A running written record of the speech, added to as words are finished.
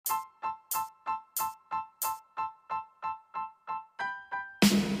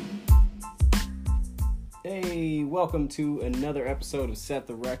Hey, welcome to another episode of Set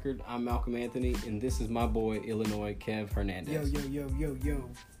the Record. I'm Malcolm Anthony, and this is my boy, Illinois Kev Hernandez. Yo.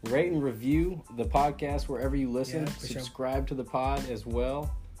 Rate and review the podcast wherever you listen. Yeah, Subscribe to the pod as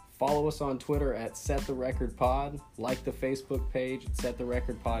well. Follow us on Twitter at Set the Record Pod. Like the Facebook page at Set the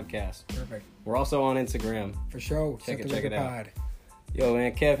Record Podcast. Perfect. We're also on Instagram. For sure. Check Set it the Record out. Pod. Yo,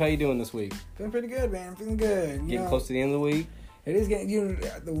 man, Kev, how you doing this week? Feeling pretty good, man. Feeling good. Getting close to the end of the week? It is getting,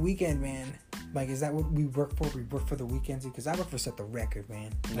 the weekend, man. Like, is that what we work for? We work for the weekends? Because I work for Set the Record,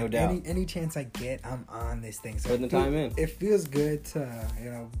 man. No doubt. Any chance I get, I'm on this thing. So Putting the time in. It feels good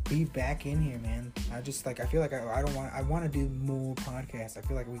to, be back in here, man. I feel like I want to do more podcasts. I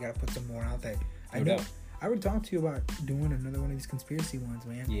feel like we got to put some more out there. No doubt. I would talk to you about doing another one of these conspiracy ones,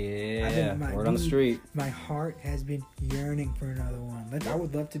 man. Yeah, word on the street. My heart has been yearning for another one. I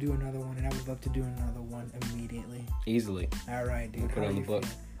would love to do another one, and I would love to do another one immediately. Easily. All right, dude. Put it on the book.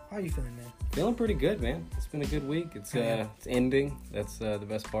 How are you feeling, man? Feeling pretty good, man. It's been a good week. It's ending. That's the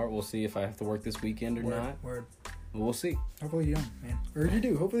best part. We'll see if I have to work this weekend or not. Word. But we'll see. Hopefully you don't, man. Or you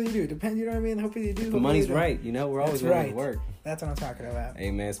do. Hopefully you do. Depends, you know what I mean? Hopefully you do. If the money's right, we're always willing to work. That's what I'm talking about.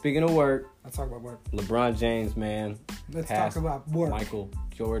 Hey, man, speaking of work. Let's talk about work. LeBron James, man. Let's talk about work. Michael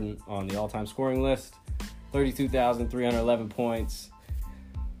Jordan on the all-time scoring list. 32,311 points.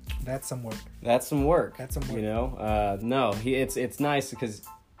 That's some work. That's some work. No, it's nice because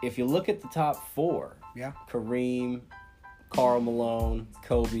if you look at the top four, Kareem, Karl Malone,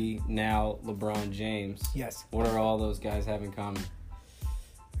 Kobe, now LeBron James. Yes. What are all those guys have in common?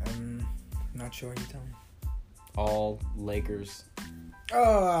 Not sure. You tell me. All Lakers.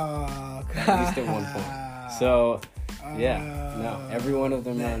 Oh, God. At least at one point. So, every one of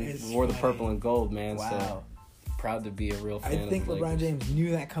them wore the purple and gold, man. Wow. So, proud to be a real fan I think of the LeBron Lakers. James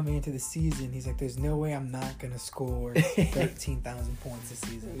knew that coming into the season. He's like, there's no way I'm not going to score 13,000 points this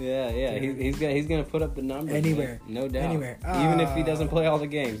season. Yeah. He's gonna put up the numbers. Anywhere. Man. No doubt. Anywhere. Even if he doesn't play all the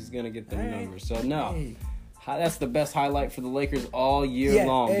games, he's going to get the numbers. So, no. Hey. That's the best highlight for the Lakers all year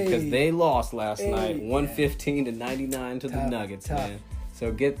long because they lost last night, 115-99 to the Nuggets, man.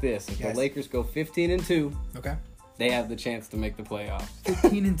 So get this: if the Lakers go 15-2, they have the chance to make the playoffs.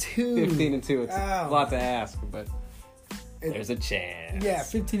 15-2. 15-2. It's a lot to ask, but there's a chance. Yeah,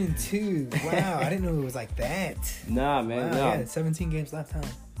 15-2. Wow, I didn't know it was like that. Nah, man, wow, no. Yeah, 17 games left, huh?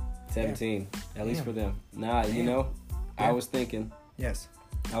 17, at least for them. Nah, I was thinking. Yes.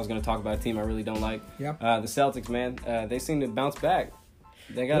 I was going to talk about a team I really don't like. Yeah. The Celtics, man. They seem to bounce back.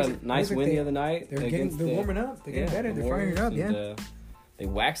 They got a nice win the other night. They're warming up. They're getting better. They're firing up, They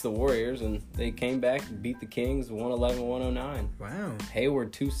waxed the Warriors, and they came back and beat the Kings 111-109. Wow.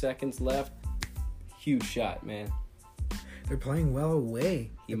 Hayward, 2 seconds left. Huge shot, man. They're playing well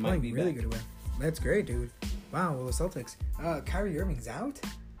away. He They're might playing be really back. good away. That's great, dude. Wow, well, the Celtics. Kyrie Irving's out?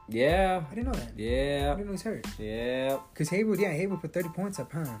 Yeah. I didn't know that. Yeah. I didn't know he's hurt. Yeah. Because Hayward put 30 points up,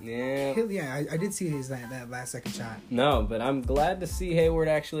 huh? Yeah. I did see his that last second shot. No, but I'm glad to see Hayward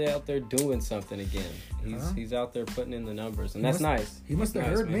actually out there doing something again. He's out there putting in the numbers, and that's nice. He must have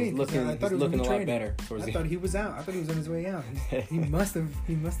heard me. He's looking a lot better. I thought he was out. I thought he was on his way out. He must have.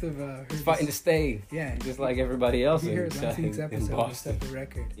 He's fighting to stay. Yeah. Just like everybody else in Boston. In Boston. The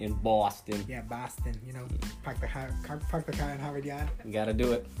record. In Boston. Yeah, Boston. Park the car in Harvard Yard. You gotta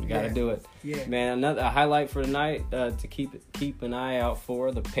do it. You gotta do it. Yeah. Man, another highlight for tonight to keep an eye out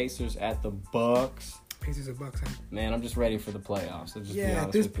for the Pacers at the Bucks. Pacers or Bucks, huh? Man, I'm just ready for the playoffs.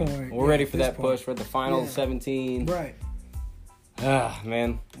 At this point. We're ready for that push. We're at the final 17. Right.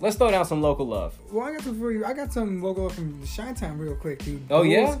 Man. Let's throw down some local love. Well, I got some for you. I got some local love from Shine Time real quick, dude. Oh,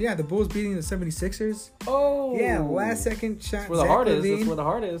 yeah? Yeah, the Bulls beating the 76ers. Oh. Yeah, last second shot. That's where the heart is. That's where the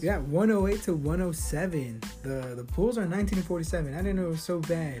heart is. Yeah, 108-107. The Bulls are 19-47. I didn't know it was so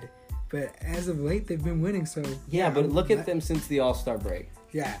bad. But as of late, they've been winning, so... Yeah, but look at them since the All-Star break.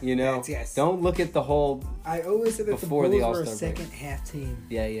 Yeah. Yes. Don't look at the whole... I always said that the Bulls were a second-half team.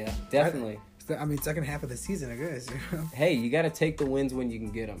 Yeah, definitely. Second half of the season, I guess. Hey, you got to take the wins when you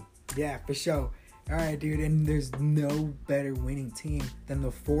can get them. Yeah, for sure. All right, dude, and there's no better winning team than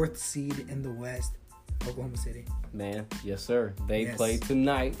the 4th seed in the West, Oklahoma City. Man, yes, sir. They play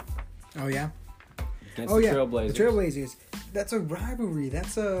tonight. Oh, yeah? Against the Trailblazers. The Trailblazers. That's a rivalry.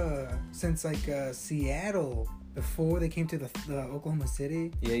 That's since Seattle before they came to the Oklahoma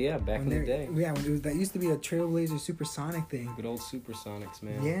City. Yeah, back in the day. Yeah, that used to be a Trailblazer Supersonic thing. Good old Supersonics,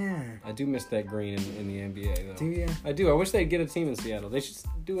 man. Yeah. I do miss that green in the NBA, though. Do you? I do. I wish they'd get a team in Seattle. They should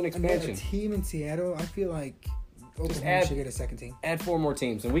do an expansion. A team in Seattle, I feel like Oklahoma should get a second team. Add 4 more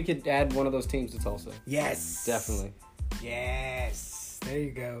teams, and we could add one of those teams to Tulsa. Yes. Definitely. Yes. There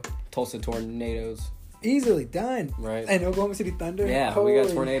you go. Tulsa Tornadoes. Easily done. Right. And Oklahoma City Thunder. Yeah, we got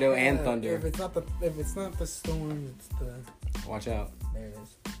tornado and thunder. If it's not the storm, it's the. Watch out. There it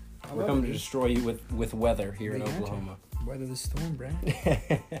is. We're coming to destroy you with weather here in Oklahoma. Weather the storm, Brad.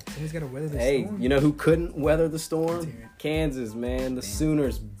 Somebody's got to weather the storm. Hey, you know who couldn't weather the storm? Kansas, man. The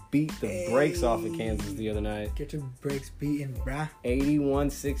Sooners beat the brakes off of Kansas the other night. Get your brakes beaten, brah.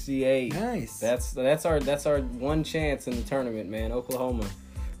 81-68. Nice. That's our one chance in the tournament, man. Oklahoma.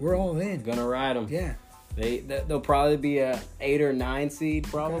 We're all in. Gonna ride them. Yeah. They'll probably be a 8 or 9 seed,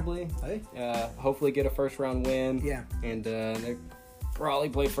 probably. Okay. Hey. Hopefully get a first round win. Yeah. And they probably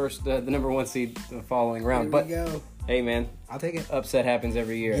play the number 1 seed the following round. There we go. Hey, man. I'll take it. Upset happens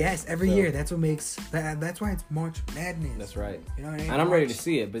every year. Yes, every year. That's what makes that's why it's March Madness. That's right. You know what I mean? And I'm ready to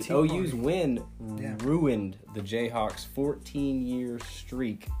see it. But OU's party. win ruined the Jayhawks' 14-year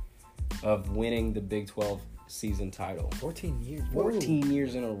streak of winning the Big 12 season title. 14 years. 14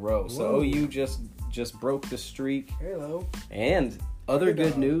 years in a row. So OU just broke the streak. Hello. And other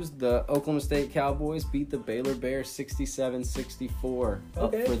good news, the Oklahoma State Cowboys beat the Baylor Bears 67-64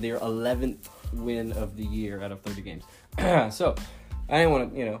 up for their 11th win of the year out of 30 games. So, I didn't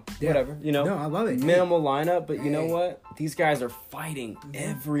want to, whatever. No, I love it. Minimal lineup, but you know what? These guys are fighting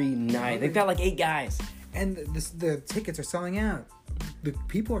every night. They've got like 8 guys. And the tickets are selling out. The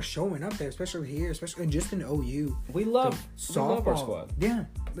people are showing up there, especially here, especially just in OU. We love our squad. Yeah.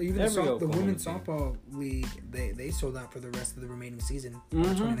 Even the women's softball league, they sold out for the rest of the remaining season,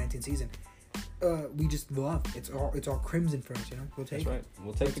 2019 season. We just love it's all crimson for us, We'll take it. That's right.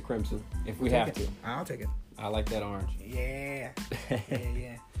 We'll take the crimson if we have to. I'll take it. I like that orange. Yeah.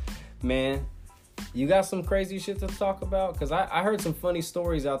 Yeah. Man, you got some crazy shit to talk about? Because I heard some funny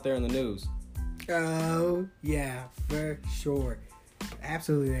stories out there in the news. Oh, yeah, for sure.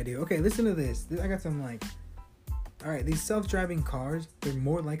 Absolutely I do. Okay, listen to this. I got some alright, these self-driving cars, they're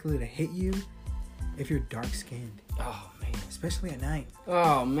more likely to hit you if you're dark-skinned. Oh, man. Especially at night.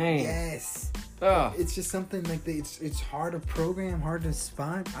 Oh, man. Yes. Oh. It's just something like it's hard to program, hard to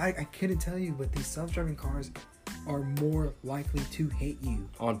spot. I couldn't tell you, but these self-driving cars are more likely to hit you.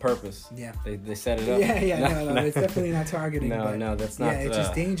 On purpose. Yeah. They set it up. Yeah, no, it's definitely not targeting. No, that's not. Yeah, it's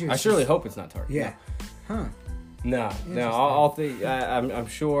just dangerous. I surely hope it's not targeting. Yeah. Huh. No. I'll think. I'm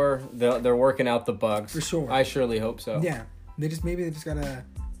sure they're working out the bugs. For sure. I surely hope so. Yeah. Maybe they just gotta.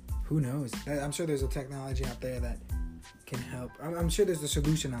 Who knows? I'm sure there's a technology out there that can help. I'm sure there's a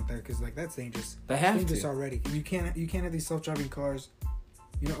solution out there because that's dangerous. They have dangerous already. You can't have these self-driving cars.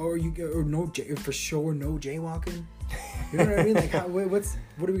 Or for sure no jaywalking. You know what I mean? Like,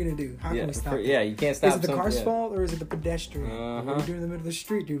 what are we gonna do? How can we stop? You can't stop. Is it the car's fault or is it the pedestrian? What are you doing in the middle of the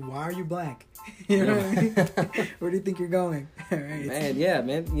street, dude? Why are you black? You know what I mean? Where do you think you're going? Right.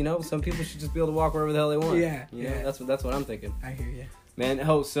 Man. Some people should just be able to walk wherever the hell they want. Yeah. That's what I'm thinking. I hear you. Man,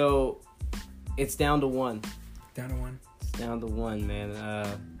 so it's down to 1. Down to 1. It's down to 1,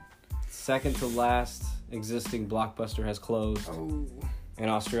 man. Second to last existing Blockbuster has closed in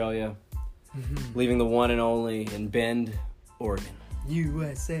Australia, leaving the one and only in Bend, Oregon.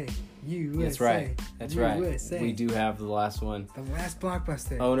 USA. That's right. USA. We do have the last one. The last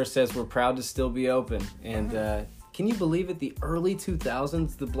Blockbuster. Owner says we're proud to still be open. And can you believe it? The early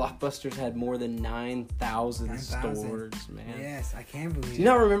 2000s, the Blockbusters had more than 9,000 stores, man. Yes, I can believe it. Do you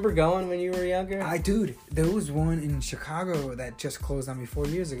not remember going when you were younger? Dude, there was one in Chicago that just closed on me 4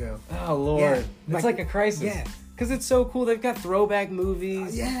 years ago. Oh, Lord. Yeah, it's like a crisis. Yeah. Because it's so cool. They've got throwback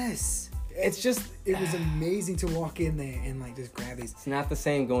movies. Yes. It's just... It was amazing to walk in there and, just grab these. It's not the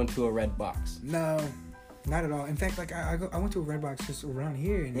same going to a red box. No, not at all. In fact, I went to a red box just around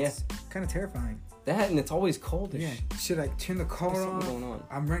here, and it's kind of terrifying. That, and it's always coldish. Yeah. Should I turn the car There's off? something going on.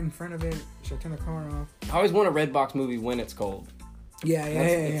 I'm right in front of it. Should I turn the car off? I always want a red box movie when it's cold. Yeah.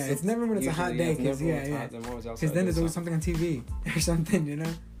 It's never when it's a hot day. Because then there's always something on TV or something, Yeah,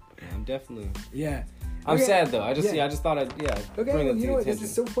 I'm definitely... Yeah. I'm sad though. I just thought I'd Okay, bring it to you know what? attention. This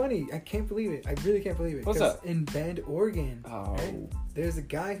is so funny. I can't believe it. I really can't believe it. What's up? In Bend, Oregon, right? There's a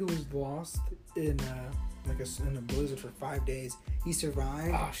guy who was lost in in a blizzard for 5 days. He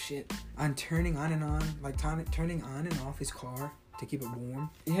survived. Oh shit! On turning on and on, turning on and off his car to keep it warm.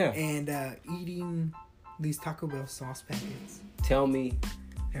 Yeah. And eating these Taco Bell sauce packets. Tell me.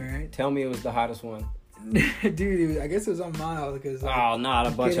 All right. Tell me it was the hottest one. Dude, I guess it was on mild because not a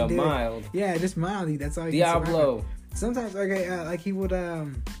bunch of mild. Yeah, just mild. That's all. Diablo. Sometimes, he would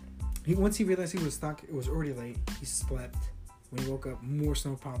once he realized he was stuck, it was already late. He slept. When he woke up, more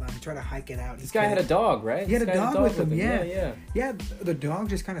snow piled on. He tried to hike it out. This guy had a dog, right? He had a dog with him. Yeah. Yeah, the dog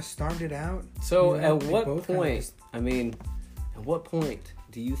just kind of starved it out. So at what point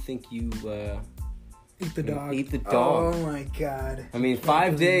do you think you Eat the dog. Eat the dog. Oh my God. I mean,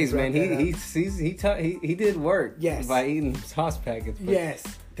 5 days, man. He did work. Yes. By eating sauce packets. Yes.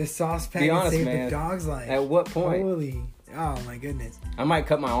 The sauce packet saved the dog's life. At what point? Holy. Oh my goodness. I might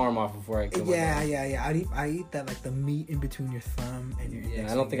cut my arm off before I kill my dog. Yeah. I eat that, like the meat in between your thumb and your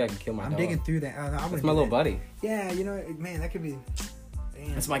index I don't think I can kill my dog. I'm digging through that. That's my little buddy. Yeah, you know, man, that could be.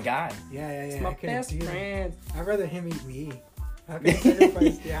 Damn. That's my guy. Yeah. It's my best friend. I'd rather him eat me.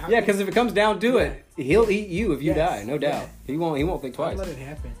 Yeah, because if it comes down to it, he'll eat you if you die, no doubt. He won't think twice. I'll let it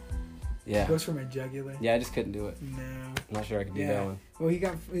happen. Yeah. It goes for my jugular. Yeah, I just couldn't do it. No. I'm not sure I could do that one. Well, he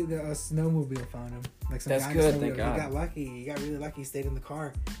got a snowmobile found him. Like some That's guy good, thank God. He got lucky. He got really lucky. He stayed in the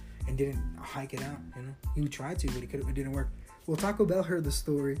car and didn't hike it out. You know, he tried to, but it didn't work. Well, Taco Bell heard the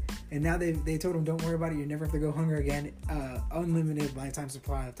story, and now they told him, "Don't worry about it. You never have to go hungry again. Unlimited lifetime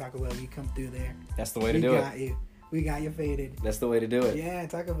supply of Taco Bell. You come through there. That's the way to do it. We got you. We got you faded. That's the way to do it. Yeah,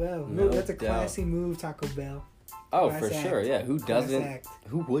 Taco Bell. No That's a classy move, Taco Bell. Oh, Class for act. sure. Yeah, who doesn't? Act.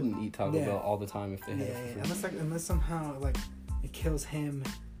 Who wouldn't eat Taco Bell all the time if they had it? Yeah. Unless somehow like it kills him.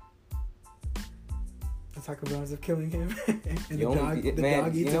 The Taco Bell ends up killing him, and the dog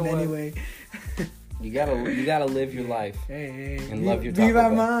eats him anyway. You gotta live your life. Hey, and love your Taco Bell.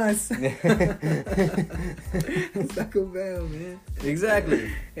 Viva mas. Taco Bell, man.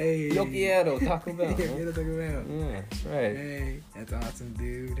 Exactly. Hey. Yo quiero Taco Bell. Yo quiero Taco Bell. Yeah, that's right. Hey, that's awesome,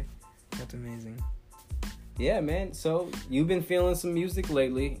 dude. That's amazing. Yeah, man. So you've been feeling some music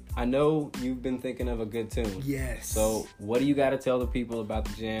lately. I know you've been thinking of a good tune. Yes. So what do you got to tell the people about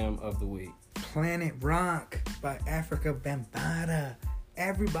the jam of the week? Planet Rock by Africa Bambaataa.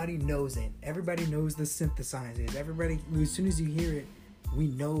 Everybody knows it. Everybody knows the synthesizers. Everybody, as soon as you hear it, we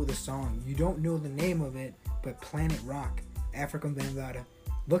know the song. You don't know the name of it, but Planet Rock, Africa Bambaataa.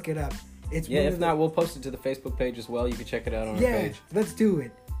 Look it up. It's if not, we'll post it to the Facebook page as well. You can check it out on our page. Yeah, let's do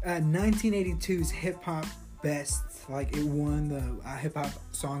it. 1982's Hip Hop Best, like it won the Hip Hop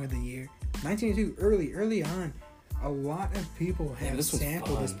Song of the Year. 1982, early on. A lot of people have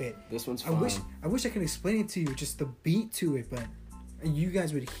sampled this bit. This one's fun. I wish I could explain it to you, just the beat to it, but you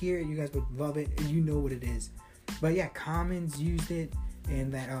guys would hear it, you guys would love it, and you know what it is. But yeah, Commons used it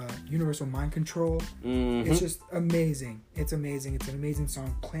in that Universal Mind Control. Mm-hmm. It's just amazing. It's amazing. It's an amazing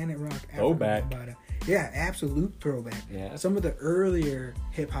song. Planet Rock. Throwback. Yeah, absolute throwback. Yeah. Some of the earlier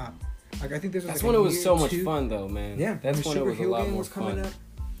hip hop. Like I think this was that's like when it was so much fun though, man. Yeah, that's when it was a lot more coming fun. Up.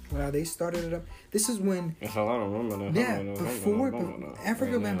 Wow, they started it up. This is when It's a lot of rumbling. Yeah, before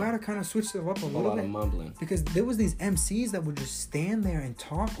Africa Bambaataa kind of switched it up a little lot bit. Of mumbling. Because there was these MCs that would just stand there and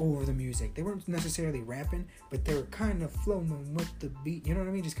talk over the music. They weren't necessarily rapping, but they were kind of flowing with the beat. You know what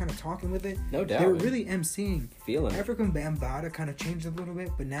I mean? Just kind of talking with it. No doubt. They were really MCing. Feeling. Africa Bambaataa kind of changed a little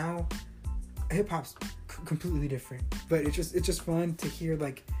bit, but now hip hop's completely different. But it's just fun to hear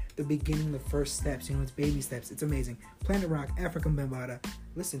like the beginning, the first steps. You know, it's baby steps. It's amazing. Planet Rock, Africa Bambaataa.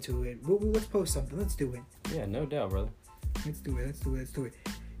 Listen to it. Let's post something. Let's do it. Yeah, no doubt, brother. Let's do it.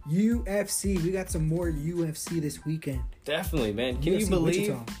 UFC. We got some more UFC this weekend. Definitely, man. Can you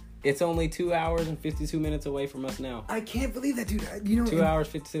believe it's only 2 hours and 52 minutes away from us now? I can't believe that, dude. You know, 2 hours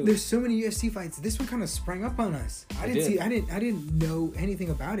 52. There's so many UFC fights. This one kind of sprang up on us. I didn't know anything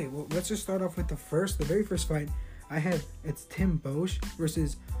about it. Well, let's just start off with the very first fight. It's Tim Boesch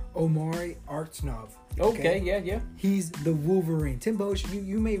versus Omari Artsnov. Okay, yeah. He's the Wolverine. Tim Boesch,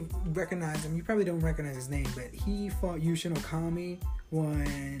 you may recognize him. You probably don't recognize his name, but he fought Yushin Okami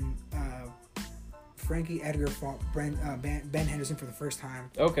when Frankie Edgar fought Ben Henderson for the first time.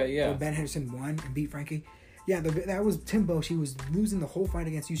 Okay, yeah. So Ben Henderson won and beat Frankie. Yeah, that was Tim Boesch. He was losing the whole fight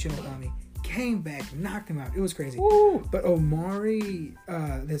against Yushin Okami. Came back, knocked him out. It was crazy. Woo. But Omari,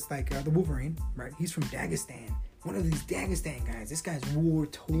 the Wolverine, right? He's from Dagestan. One of these Dagestan guys. This guy's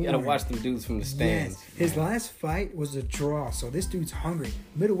war-torn. You gotta watch them dudes from the stands. Yes. His last fight was a draw, so this dude's hungry.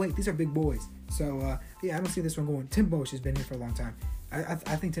 Middleweight, these are big boys. So, I don't see this one going. Tim Boesch has been here for a long time. I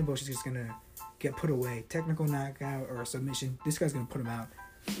think Tim Boesch is just gonna get put away. Technical knockout or a submission. This guy's gonna put him out.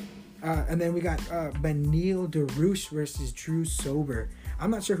 And then we got Beneil Dariush versus Drew Sober. I'm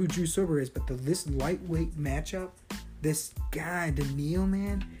not sure who Drew Sober is, but this lightweight matchup, this guy, Beneil,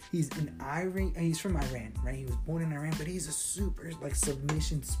 man, he's from Iran, right? He was born in Iran, but he's a super,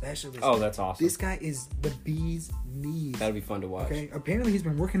 submission specialist. Oh, that's awesome. This guy is the bee's knees. That'll be fun to watch. Okay, apparently he's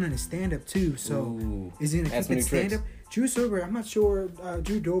been working on his stand-up, too, so is he going to keep his stand-up? Drew Sober, I'm not sure,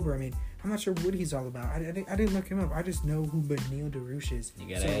 Drew Dober, I'm not sure what he's all about. I didn't look him up. I just know who Beneil Dariush is.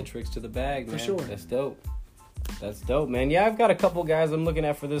 You gotta add tricks to the bag, man. For sure. That's dope, man. Yeah, I've got a couple guys I'm looking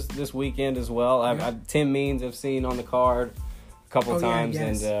at for this weekend as well. Tim Means I've seen on the card a couple times,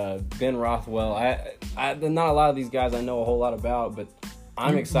 yes. And Ben Rothwell. I not a lot of these guys I know a whole lot about, but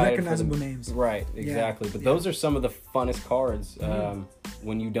I'm excited recognizable names. Right, exactly. But those are some of the funnest cards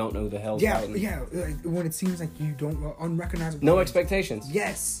when you don't know the hell's fighting. Yeah, when it seems like you don't unrecognizable. No expectations.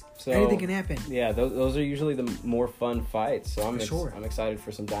 Yes. So anything can happen. Yeah, those are usually the more fun fights. So I'm excited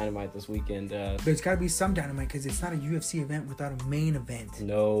for some Dynamite this weekend. There's got to be some Dynamite because it's not a UFC event without a main event.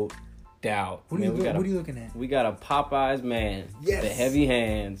 No doubt. What are you looking at? We got a Popeyes man. Yes. The heavy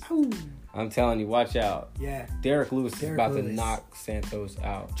hands. Ooh. I'm telling you, watch out. Yeah. Derek Lewis is about to knock Santos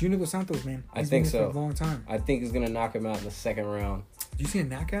out. Junior Dos Santos, man. I think so. For a long time. I think he's going to knock him out in the second round. Do you see a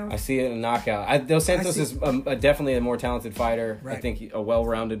knockout? I see it in a knockout. Dos Santos is definitely a more talented fighter. Right. I think a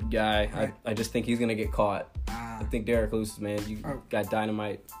well-rounded guy. Right. I just think he's going to get caught. I think Derek Lewis, man, got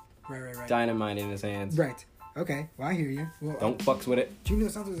dynamite. Right. Dynamite in his hands. Right. Okay. Well, I hear you. Well, don't fucks with it. Junior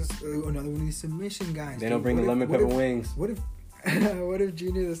Dos Santos is another one of these submission guys. They don't bring the lemon pepper wings. What if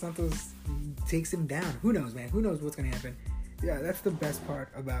Junior Dos Santos takes him down? Who knows, man? Who knows what's going to happen? Yeah, that's the best part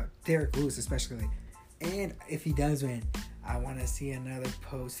about Derek Lewis, especially. And if he does win, I want to see another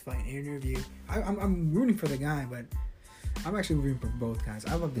post-fight interview. I'm rooting for the guy, but I'm actually rooting for both guys.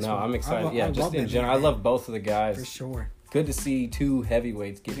 I love this one. I'm excited. Just in general, I love both of the guys. For sure. Good to see two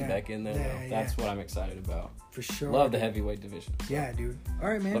heavyweights getting back in there, though. That's what I'm excited about. For sure. Love the heavyweight division. So. Yeah, dude. All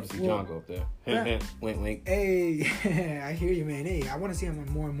right, man. Love to see John go up there. Wink, wink. Hey, I hear you, man. Hey, I want to see him on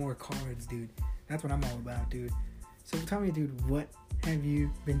more and more cards, dude. That's what I'm all about, dude. So tell me, dude, what have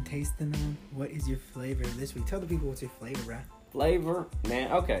you been tasting on? What is your flavor this week? Tell the people what's your flavor, bro. Flavor? Man,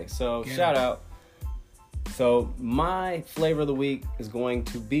 okay. So, shout out. So, my flavor of the week is going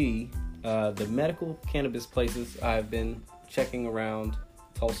to be the medical cannabis places I've been checking around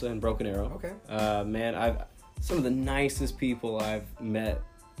Tulsa and Broken Arrow. Okay. Man, some of the nicest people I've met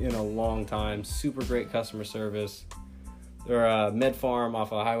in a long time. Super great customer service. They're Med Farm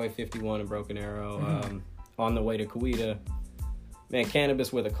off of Highway 51 in Broken Arrow, on the way to Coweta. Man,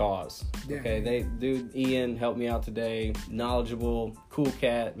 cannabis with a cause. Yeah, okay, Ian helped me out today. Knowledgeable, cool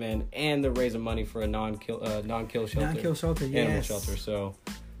cat, man, and they're raising money for a non-kill shelter. Non-kill shelter, yes. Animal shelter. So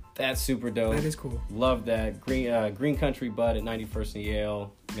that's super dope. That is cool. Love that. Green Country Bud at 91st and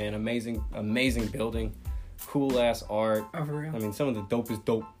Yale. Man, amazing building. Cool ass art. Oh, for real? I mean, some of the dopest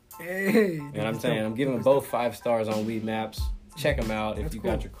dope. Hey. And I'm saying, I'm giving them both 5 stars on Weed Maps. Check them out if you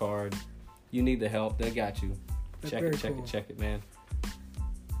got your card. You need the help, they got you. Check it, man.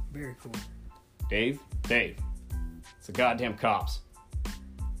 Very cool. Dave, it's the goddamn cops.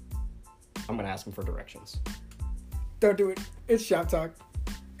 I'm gonna ask them for directions. Don't do it. It's Shop Talk.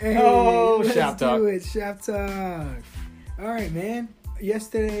 Hey, Shop Talk. Do it. Shop Talk. All right, man.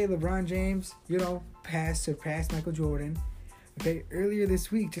 Yesterday, LeBron James, surpassed Michael Jordan. Okay, earlier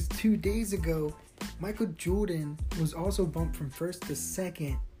this week, just 2 days ago, Michael Jordan was also bumped from first to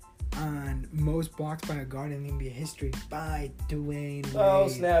second on most blocks by a guard in NBA history by Dwayne Wade. Oh,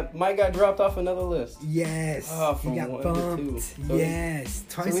 snap. Mike got dropped off another list. Yes. He got bumped. So yes.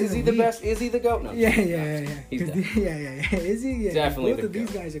 Twice is he the best? Is he the GOAT? No. Yeah. He's Is he? Yeah. Definitely both of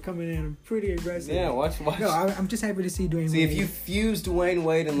these guys are coming in pretty aggressive. Yeah, watch. No, I'm just happy to see Dwayne Wade. See, if you fuse Dwayne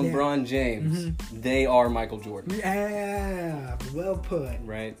Wade and LeBron James, they are Michael Jordan. Yeah. Well put.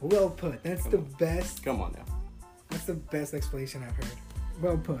 Right. Well put. That's the best. Come on now. That's the best explanation I've heard.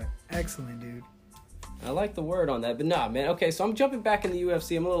 Well put. Excellent, dude. I like the word on that, but nah, man. Okay, so I'm jumping back in the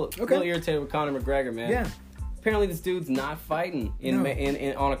UFC. I'm a little irritated with Conor McGregor, man. Yeah. Apparently, this dude's not fighting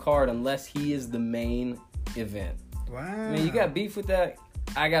on a card unless he is the main event. Wow. Man, you got beef with that?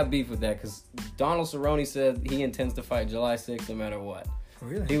 I got beef with that because Donald Cerrone said he intends to fight July 6th no matter what.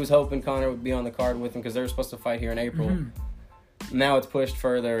 Really? He was hoping Conor would be on the card with him because they were supposed to fight here in April. Mm-hmm. Now it's pushed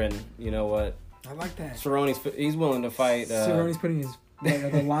further, and you know what? I like that. He's willing to fight. Cerrone's putting his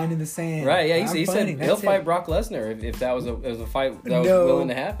the line in the sand. Right, yeah. He said he'll fight Brock Lesnar if that was a fight that was willing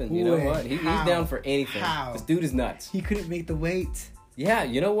to happen. You know what? He's down for anything. How? This dude is nuts. He couldn't make the weight. Yeah,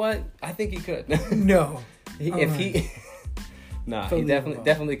 you know what? I think he could. No. He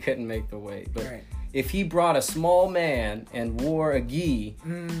definitely couldn't make the weight. But if he brought a small man and wore a gi,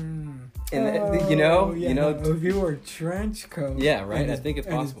 if he wore a trench coat. Yeah, right. I think it's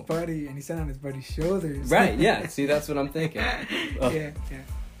possible. And he sat on his buddy's shoulders. Right. Yeah. See, that's what I'm thinking. Yeah.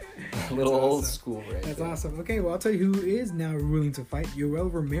 A little old school, right? That's awesome. Okay, well, I'll tell you who is now ruling to fight.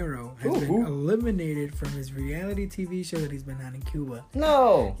 Yoel Romero has been eliminated from his reality TV show that he's been on in Cuba.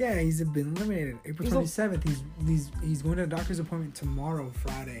 No. Yeah, he's been eliminated. April 27th. He's going to a doctor's appointment tomorrow,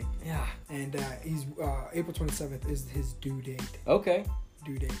 Friday. Yeah. And April 27th is his due date. Okay.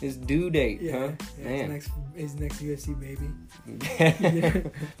 Due date. His due date, huh? Yeah, man. His next UFC baby.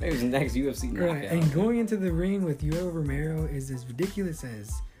 Maybe his next UFC knockout. Right. And going into the ring with Yoel Romero is as ridiculous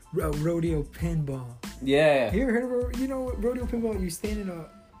as rodeo pinball. Yeah. You ever heard of rodeo pinball? You stand in a.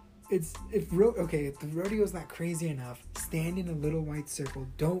 If the rodeo's not crazy enough, stand in a little white circle,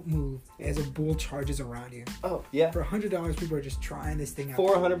 don't move as a bull charges around you. Oh, yeah. For $100, people are just trying this thing out.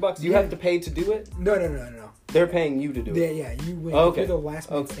 For $100, you have to pay to do it? No. They're paying you to do it. Yeah, you win. Okay. You're the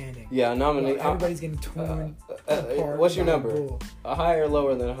last man standing. Yeah, nominate. Everybody's getting torn apart. What's your number? A higher or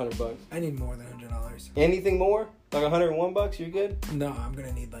lower than $100? I need more than $100. Anything more? Like $101? You're good? No, I'm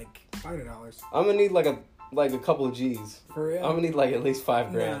gonna need like $500. I'm gonna need like a couple of G's. For real? I'm gonna need like at least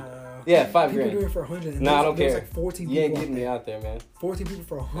 $5 grand. No. Yeah, $5 grand. People do it for $100. Nah, I don't care. Like 14 people. You ain't getting me out there, man. 14 people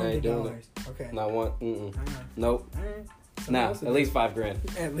for $100. Okay. Not one. Nope. All right. Nah, at least $5 grand.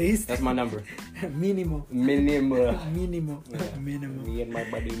 At least. That's my number. Minimum. Minimum. Yeah. Minimum. Me and my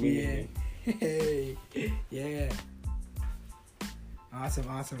buddy. Minimum. Yeah. Hey. Yeah. Awesome.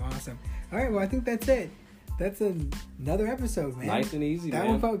 All right. Well, I think that's it. That's another episode, man. Nice and easy, That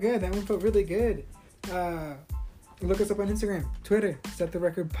man. one felt good. That one felt really good. Look us up on Instagram, Twitter, Set the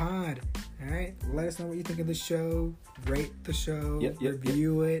Record Pod. All right. Let us know what you think of the show. Rate the show.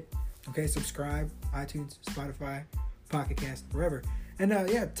 Review it. Okay. Subscribe. iTunes, Spotify, Pocket Cast, wherever. And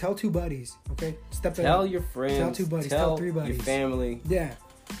tell 2 buddies. Okay. Tell your friends. Tell 2 buddies. Tell 3 buddies. Your family. Yeah.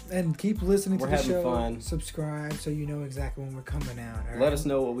 And keep listening to the show. We're having fun. Subscribe so you know exactly when we're coming out. All right? Let us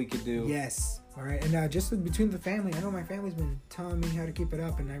know what we could do. Yes. All right. And just between the family, I know my family's been telling me how to keep it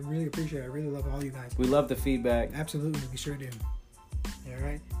up, and I really appreciate it. I really love all you guys. We love the feedback. Absolutely. We sure do. All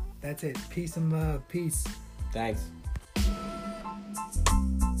right. That's it. Peace and love. Peace. Thanks.